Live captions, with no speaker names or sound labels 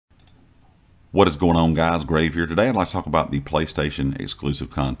What is going on, guys? Grave here. Today I'd like to talk about the PlayStation exclusive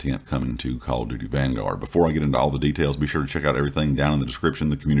content coming to Call of Duty Vanguard. Before I get into all the details, be sure to check out everything down in the description,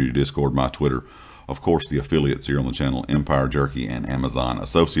 the community Discord, my Twitter, of course the affiliates here on the channel, Empire Jerky and Amazon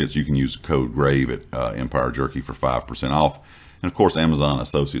Associates. You can use the code GRAVE at Empire Jerky for 5% off. And of course Amazon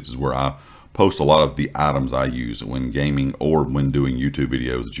Associates is where I post a lot of the items I use when gaming or when doing YouTube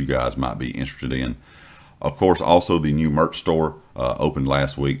videos that you guys might be interested in. Of course, also the new merch store opened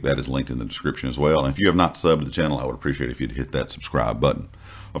last week. That is linked in the description as well. And if you have not subbed to the channel, I would appreciate it if you'd hit that subscribe button.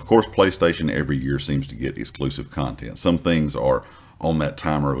 Of course, PlayStation every year seems to get exclusive content. Some things are on that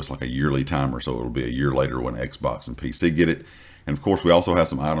timer. It was like a yearly timer, so it'll be a year later when Xbox and PC get it. And of course, we also have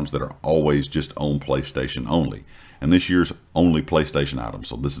some items that are always just on PlayStation only. And this year's only PlayStation items.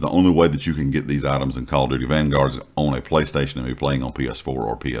 So this is the only way that you can get these items in Call of Duty Vanguard is on a PlayStation and be playing on PS4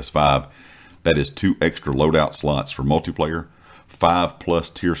 or PS5. That is 2 extra loadout slots for multiplayer,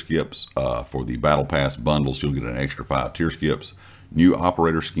 5+ tier skips for the Battle Pass bundles. You'll get an extra 5 tier skips, new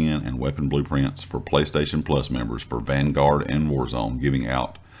operator skin and weapon blueprints for PlayStation Plus members for Vanguard and Warzone, giving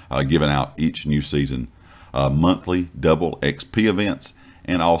out each new season, monthly double XP events,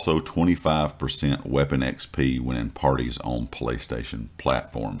 and also 25% weapon XP when in parties on PlayStation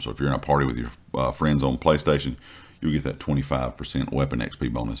platforms. So if you're in a party with your friends on PlayStation, you'll get that 25% weapon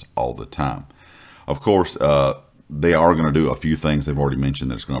XP bonus all the time. Of course, they are going to do a few things. They've already mentioned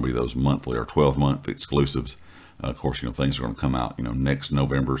that it's going to be those monthly or 12-month exclusives. Of course, things are going to come out, next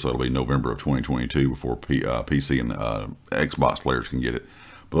November. So it'll be November of 2022 before PC and Xbox players can get it.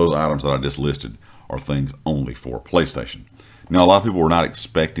 But those items that I just listed are things only for PlayStation. Now, a lot of people were not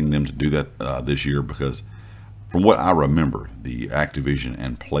expecting them to do that this year because, from what I remember, the Activision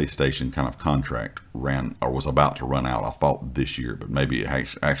and PlayStation kind of contract was about to run out. I thought this year, but maybe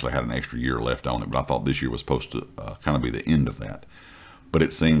it actually had an extra year left on it. But I thought this year was supposed to kind of be the end of that. But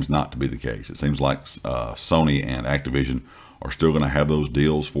it seems not to be the case. It seems like Sony and Activision are still going to have those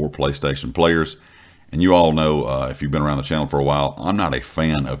deals for PlayStation players. And you all know, if you've been around the channel for a while, I'm not a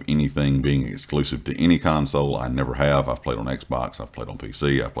fan of anything being exclusive to any console. I never have. I've played on Xbox, I've played on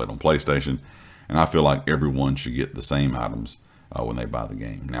PC, I've played on PlayStation. And I feel like everyone should get the same items when they buy the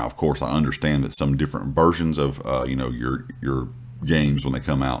game. Now, of course, I understand that some different versions of your games when they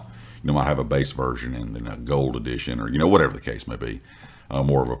come out, might have a base version and then a gold edition, or whatever the case may be,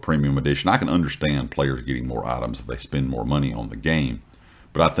 more of a premium edition. I can understand players getting more items if they spend more money on the game.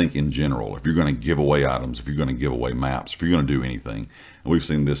 But I think in general, if you're going to give away items, if you're going to give away maps, if you're going to do anything, and we've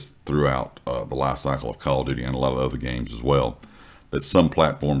seen this throughout the life cycle of Call of Duty and a lot of other games as well, that some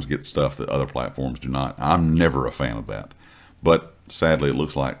platforms get stuff that other platforms do not. I'm never a fan of that. But sadly, it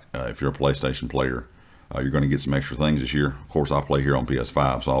looks like if you're a PlayStation player, you're going to get some extra things this year. Of course, I play here on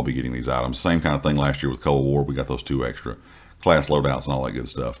PS5, so I'll be getting these items. Same kind of thing last year with Cold War. We got those 2 extra class loadouts and all that good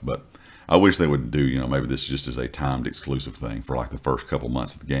stuff. But I wish they would do, maybe this just is a timed exclusive thing for like the first couple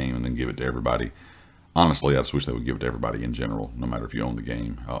months of the game and then give it to everybody. Honestly, I just wish they would give it to everybody in general, no matter if you own the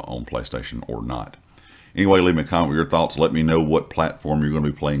game on PlayStation or not. Anyway, leave me a comment with your thoughts. Let me know what platform you're going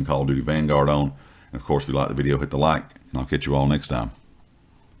to be playing Call of Duty Vanguard on. And of course, if you like the video, hit the like. And I'll catch you all next time.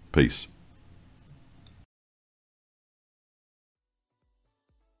 Peace.